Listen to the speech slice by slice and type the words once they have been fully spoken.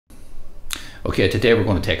Okay, today we're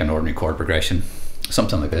going to take an ordinary chord progression,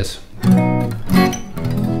 something like this.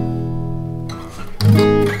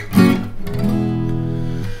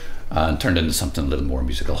 And turned into something a little more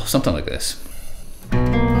musical, something like this.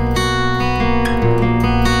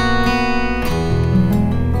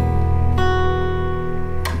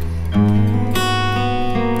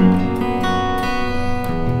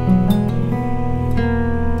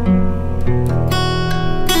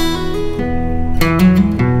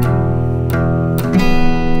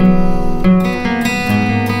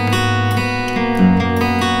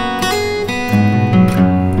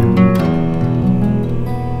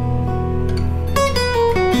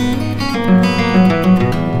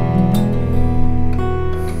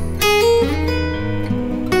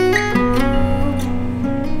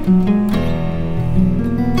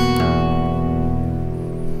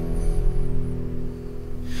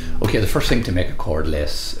 Okay, the first thing to make a chord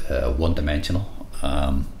less one-dimensional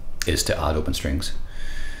is to add open strings,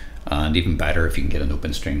 and even better if you can get an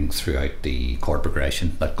open string throughout the chord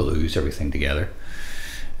progression that glues everything together.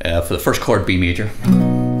 For the first chord, B major,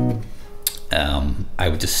 I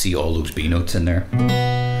would just see all those B notes in there,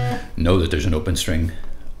 know that there's an open string,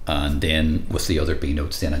 and then with the other B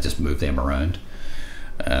notes, then I just move them around.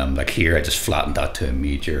 Like here, I just flattened that to a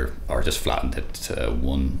major, or just flattened it to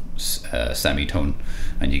one semitone,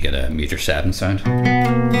 and you get a major 7 sound.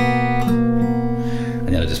 And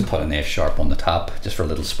then I just put an F sharp on the top, just for a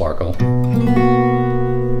little sparkle.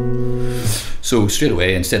 So straight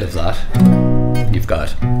away, instead of that, you've got.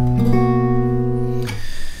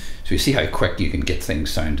 So you see how quick you can get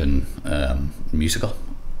things sounding musical.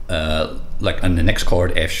 Like on the next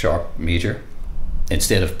chord, F sharp major,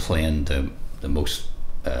 instead of playing the most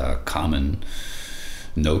common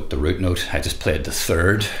note, the root note, I just played the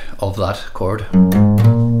third of that chord,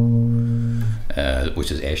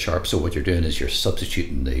 which is A sharp. So what you're doing is you're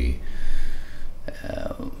substituting the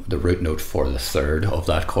root note for the third of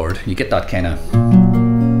that chord. You get that kind of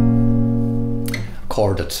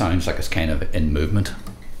chord that sounds like it's kind of in movement.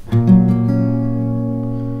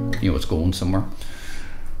 You know, it's going somewhere.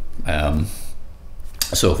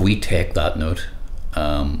 So if we take that note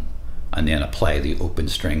and then apply the open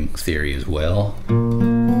string theory as well,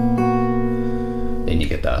 then you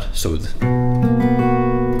get that. So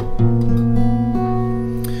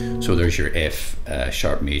there's your F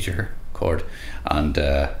sharp major chord, and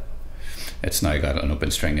it's now got an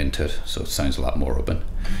open string into it, so it sounds a lot more open.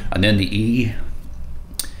 And then the E,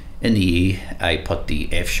 in the E, I put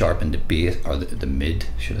the F sharp in the bass, or the mid,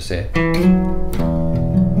 should I say,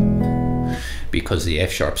 because the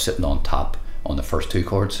F sharp's sitting on top on the first two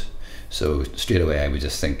chords. So straight away I would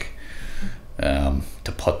just think to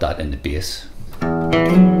put that in the bass.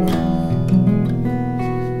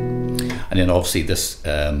 And then obviously this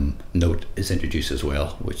note is introduced as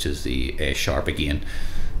well, which is the A sharp again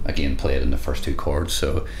played in the first two chords.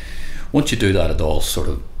 So once you do that, it all sort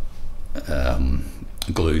of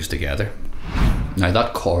glues together. Now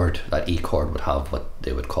that chord, that E chord, would have what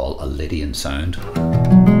they would call a Lydian sound.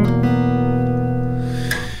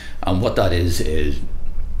 And what that is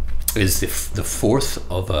the fourth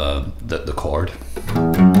of the chord,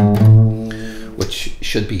 which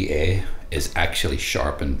should be A, is actually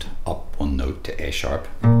sharpened up one note to A sharp.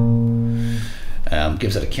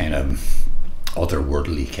 Gives it a kind of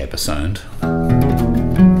otherworldly type of sound.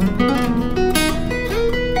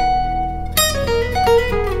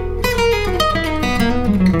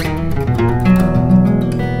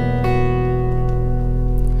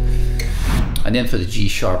 And then for the G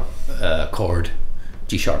sharp chord,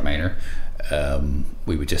 G sharp minor,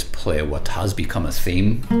 we would just play what has become a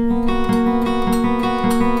theme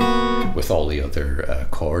with all the other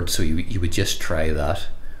chords. So you would just try that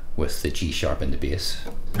with the G sharp in the bass,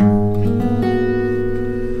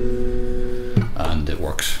 and it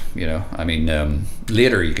works. You know, I mean,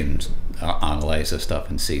 later you can analyze this stuff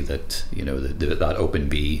and see that, you know, that open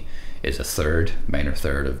B is a third, minor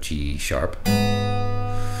third of G sharp.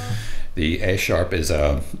 The A sharp is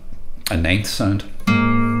a 9th sound,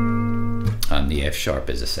 and the F sharp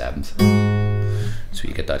is a 7th. So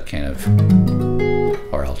you get that kind of,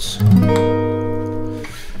 or else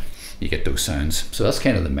you get those sounds. So that's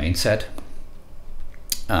kind of the mindset,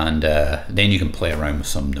 and then you can play around with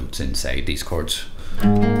some notes inside these chords.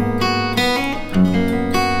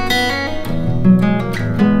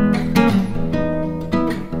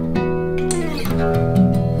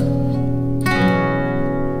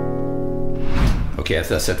 Okay,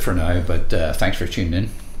 that's it for now, but thanks for tuning in,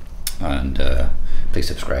 and please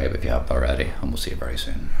subscribe if you haven't already, and we'll see you very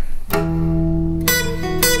soon.